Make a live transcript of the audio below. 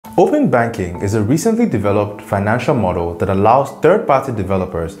Open banking is a recently developed financial model that allows third-party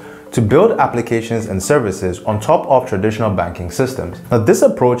developers to build applications and services on top of traditional banking systems. Now, this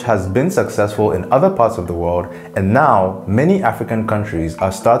approach has been successful in other parts of the world, and now many African countries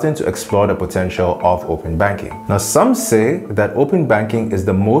are starting to explore the potential of open banking. Now, some say that open banking is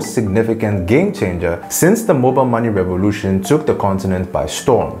the most significant game changer since the mobile money revolution took the continent by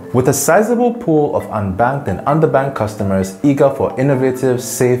storm. With a sizable pool of unbanked and underbanked customers eager for innovative,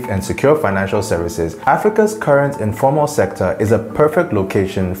 safe, and secure financial services, Africa's current informal sector is a perfect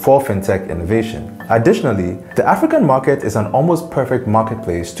location for fintech innovation. Additionally, the African market is an almost perfect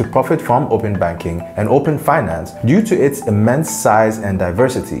marketplace to profit from open banking and open finance due to its immense size and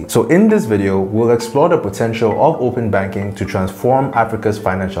diversity. So in this video, we'll explore the potential of open banking to transform Africa's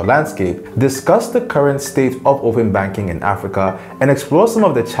financial landscape, discuss the current state of open banking in Africa, and explore some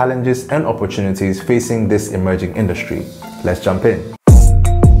of the challenges and opportunities facing this emerging industry. Let's jump in.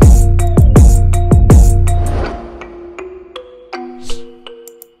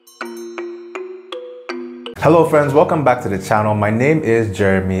 Hello friends, welcome back to the channel. My name is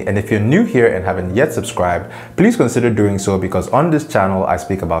Jeremy, and if you're new here and haven't yet subscribed, please consider doing so because on this channel I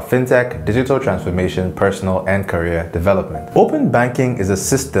speak about fintech, digital transformation, personal and career development. Open banking is a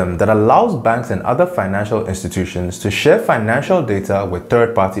system that allows banks and other financial institutions to share financial data with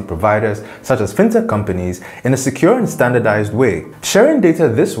third-party providers such as fintech companies in a secure and standardized way. Sharing data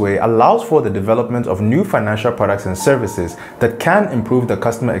this way allows for the development of new financial products and services that can improve the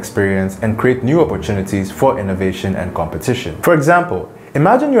customer experience and create new opportunities for innovation and competition. For example,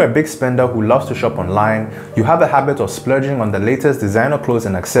 imagine you're a big spender who loves to shop online. You have a habit of splurging on the latest designer clothes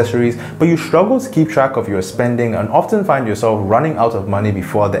and accessories, but you struggle to keep track of your spending and often find yourself running out of money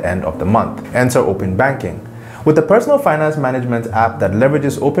before the end of the month. Enter open banking. With the personal finance management app that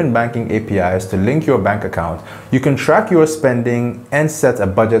leverages open banking APIs to link your bank account, you can track your spending and set a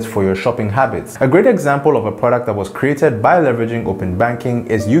budget for your shopping habits. A great example of a product that was created by leveraging open banking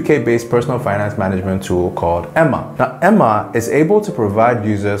is UK-based personal finance management tool called Emma. Now, Emma is able to provide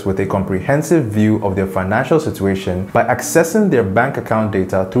users with a comprehensive view of their financial situation by accessing their bank account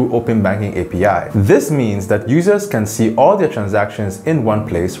data through open banking API. This means that users can see all their transactions in one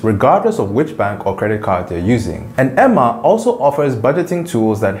place, regardless of which bank or credit card they're using. And Emma also offers budgeting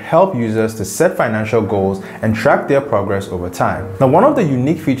tools that help users to set financial goals and track their progress over time. Now, one of the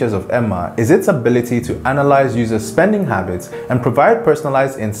unique features of Emma is its ability to analyze users' spending habits and provide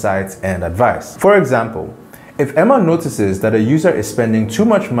personalized insights and advice. For example, if Emma notices that a user is spending too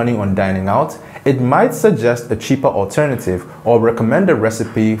much money on dining out, it might suggest a cheaper alternative or recommend a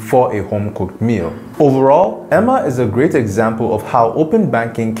recipe for a home-cooked meal. Overall, Emma is a great example of how open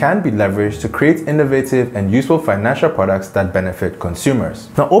banking can be leveraged to create innovative and useful financial products that benefit consumers.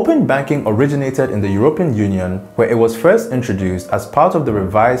 Now, open banking originated in the European Union, where it was first introduced as part of the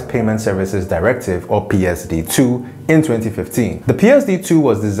Revised Payment Services Directive, or PSD2, in 2015. The PSD2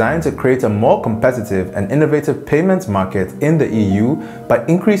 was designed to create a more competitive and innovative payments market in the EU by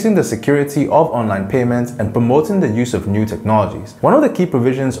increasing the security of online payments and promoting the use of new technologies. One of the key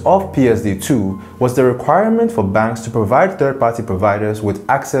provisions of PSD2 was the requirement for banks to provide third-party providers with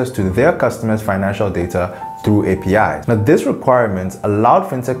access to their customers' financial data through APIs. Now, this requirement allowed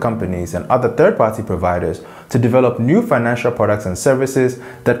fintech companies and other third-party providers to develop new financial products and services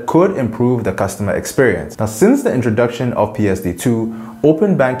that could improve the customer experience. Now, since the introduction of PSD2,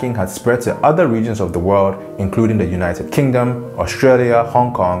 open banking has spread to other regions of the world, including the United Kingdom, Australia,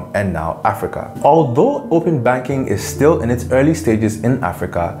 Hong Kong, and now Africa. Although open banking is still in its early stages in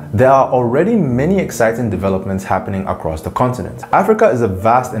Africa, there are already many exciting developments happening across the continent. Africa is a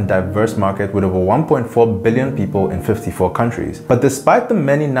vast and diverse market with over 1.4 billion people in 54 countries. But despite the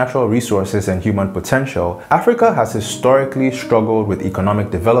many natural resources and human potential, Africa has historically struggled with economic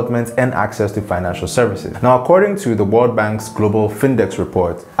development and access to financial services. Now, according to the World Bank's Global Fintech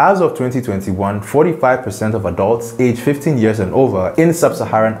report, as of 2021, 45% of adults aged 15 years and over in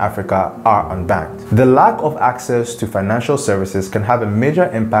sub-Saharan Africa are unbanked. The lack of access to financial services can have a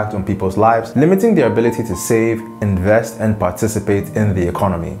major impact on people's lives, limiting their ability to save, invest, and participate in the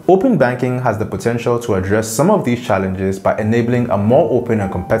economy. Open banking has the potential to address some of these challenges by enabling a more open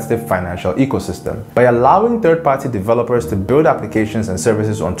and competitive financial ecosystem. By allowing third-party developers to build applications and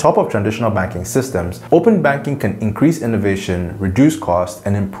services on top of traditional banking systems, open banking can increase innovation, reduce costs,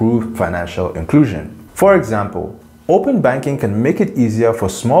 and improve financial inclusion. For example, open banking can make it easier for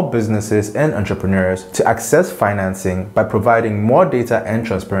small businesses and entrepreneurs to access financing by providing more data and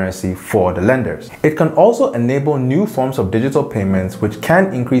transparency for the lenders. It can also enable new forms of digital payments which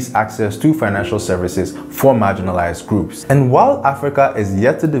can increase access to financial services for marginalized groups. And while Africa is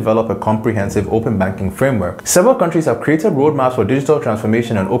yet to develop a comprehensive open banking framework, several countries have created roadmaps for digital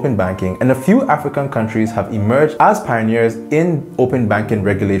transformation and open banking, and a few African countries have emerged as pioneers in open banking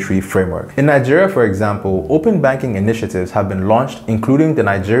regulatory framework. In Nigeria, for example, open banking initiatives have been launched, including the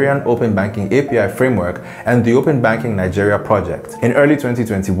Nigerian Open Banking API Framework and the Open Banking Nigeria project. In early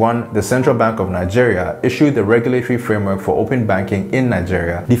 2021, the Central Bank of Nigeria issued the regulatory framework for open banking in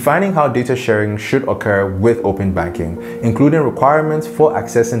Nigeria, defining how data sharing should occur with open banking, including requirements for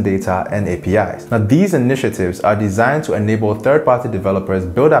accessing data and APIs. Now, these initiatives are designed to enable third-party developers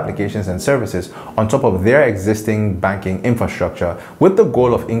build applications and services on top of their existing banking infrastructure, with the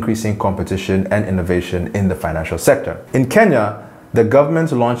goal of increasing competition and innovation in the financial sector. In Kenya, the government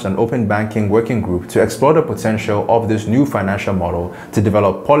launched an open banking working group to explore the potential of this new financial model to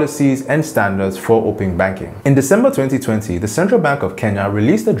develop policies and standards for open banking. In December 2020, the Central Bank of Kenya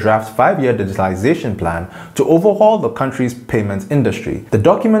released a draft 5-year digitalization plan to overhaul the country's payments industry. The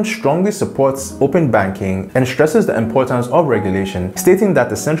document strongly supports open banking and stresses the importance of regulation, stating that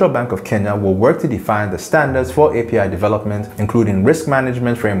the Central Bank of Kenya will work to define the standards for API development, including risk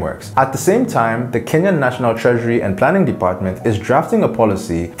management frameworks. At the same time, the Kenyan National Treasury and Planning Department is drafting a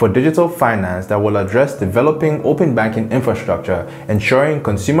policy for digital finance that will address developing open banking infrastructure, ensuring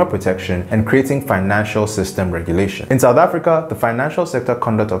consumer protection, and creating financial system regulation. In South Africa, the Financial Sector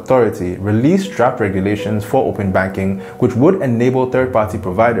Conduct Authority released draft regulations for open banking, which would enable third-party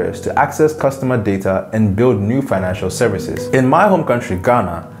providers to access customer data and build new financial services. In my home country,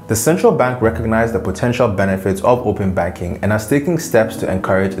 Ghana, the central bank recognized the potential benefits of open banking and is taking steps to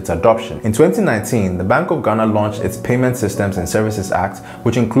encourage its adoption. In 2019, the Bank of Ghana launched its Payment Systems and Services Act,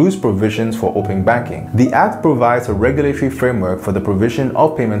 which includes provisions for open banking. The Act provides a regulatory framework for the provision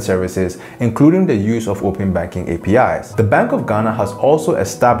of payment services, including the use of open banking APIs. The Bank of Ghana has also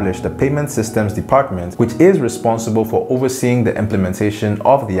established the Payment Systems Department, which is responsible for overseeing the implementation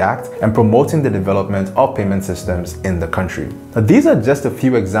of the Act and promoting the development of payment systems in the country. Now, these are just a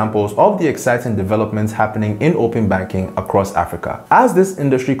few examples of the exciting developments happening in open banking across Africa. As this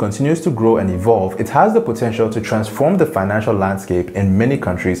industry continues to grow and evolve, it has the potential to transform the financial landscape in many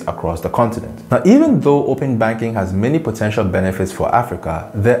countries across the continent. Now, even though open banking has many potential benefits for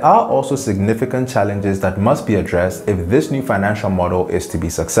Africa, there are also significant challenges that must be addressed if this new financial model is to be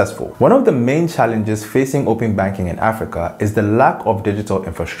successful. One of the main challenges facing open banking in Africa is the lack of digital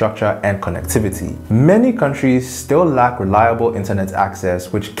infrastructure and connectivity. Many countries still lack reliable internet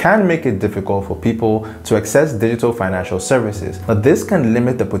access, which can make it difficult for people to access digital financial services. But this can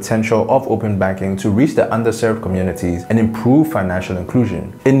limit the potential of open banking to reach the underserved communities and improve financial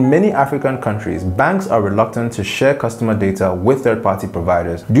inclusion. In many African countries, banks are reluctant to share customer data with third-party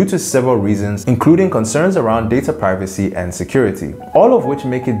providers due to several reasons, including concerns around data privacy and security, all of which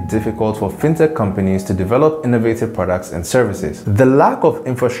make it difficult for fintech companies to develop innovative products and services. The lack of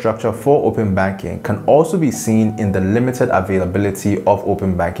infrastructure for open banking can also be seen in the limited availability of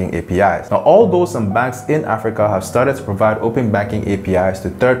open banking APIs. Now, although some banks in Africa have started to provide open banking APIs to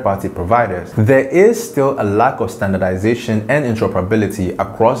third-party providers, there is still a lack of standardization and interoperability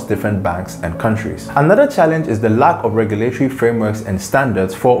across different banks and countries. Another challenge is the lack of regulatory frameworks and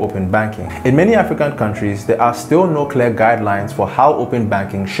standards for open banking. In many African countries, there are still no clear guidelines for how open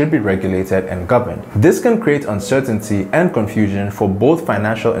banking should be regulated and governed. This can create uncertainty and confusion for both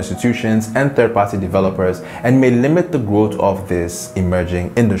financial institutions and third-party developers and may limit the growth of this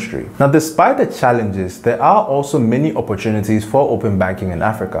emerging industry. Now, despite the challenges, there are also many opportunities for open banking in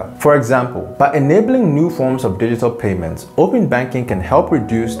Africa. For example, by enabling new forms of digital payments, open banking can help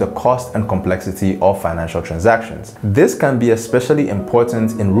reduce the cost and complexity of financial transactions. This can be especially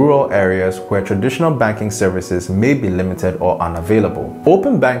important in rural areas where traditional banking services may be limited or unavailable.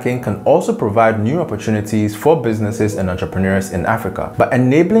 Open banking can also provide new opportunities for businesses and entrepreneurs in Africa. By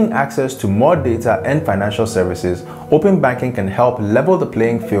enabling access to more data and financial services, open banking can help level the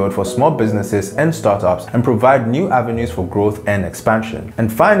playing field for small businesses and startups and provide new avenues for growth and expansion.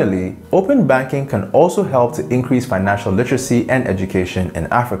 And finally, open banking can also help to increase financial literacy and education in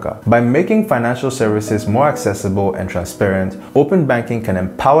Africa. By making financial services more accessible and transparent, open banking can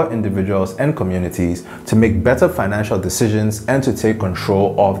empower individuals and communities to make better financial decisions and to take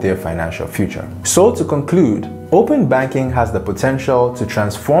control of their financial future. So to conclude, Open banking has the potential to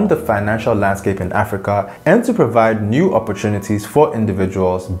transform the financial landscape in Africa and to provide new opportunities for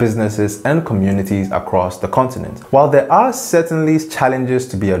individuals, businesses, and communities across the continent. While there are certainly challenges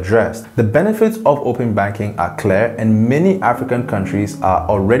to be addressed, the benefits of open banking are clear, and many African countries are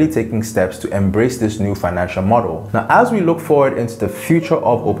already taking steps to embrace this new financial model. Now, as we look forward into the future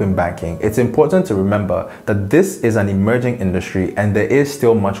of open banking, it's important to remember that this is an emerging industry and there is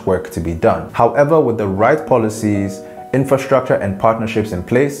still much work to be done. However, with the right policies, infrastructure, and partnerships in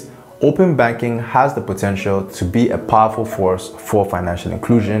place, open banking has the potential to be a powerful force for financial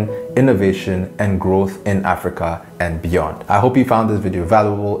inclusion, innovation, and growth in Africa and beyond. I hope you found this video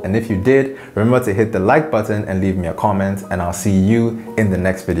valuable, and if you did, remember to hit the like button and leave me a comment, and I'll see you in the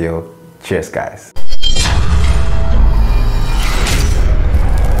next video. Cheers, guys.